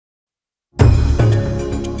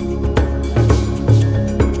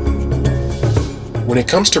When it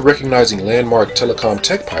comes to recognizing landmark telecom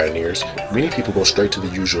tech pioneers, many people go straight to the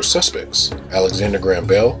usual suspects: Alexander Graham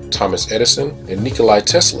Bell, Thomas Edison, and Nikola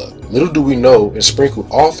Tesla. Little do we know, and sprinkled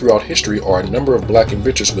all throughout history are a number of black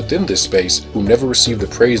inventors within this space who never received the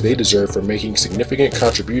praise they deserve for making significant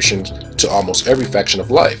contributions to almost every faction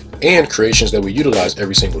of life, and creations that we utilize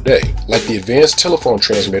every single day. Like the advanced telephone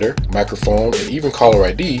transmitter, microphone, and even caller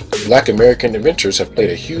ID, black American inventors have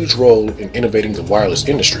played a huge role in innovating the wireless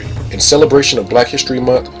industry. In celebration of Black History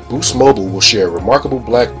Month, Boost Mobile will share remarkable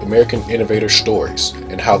black American innovator stories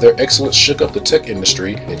and how their excellence shook up the tech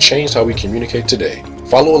industry and changed how we communicate today.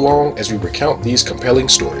 Follow along as we recount these compelling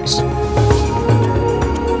stories.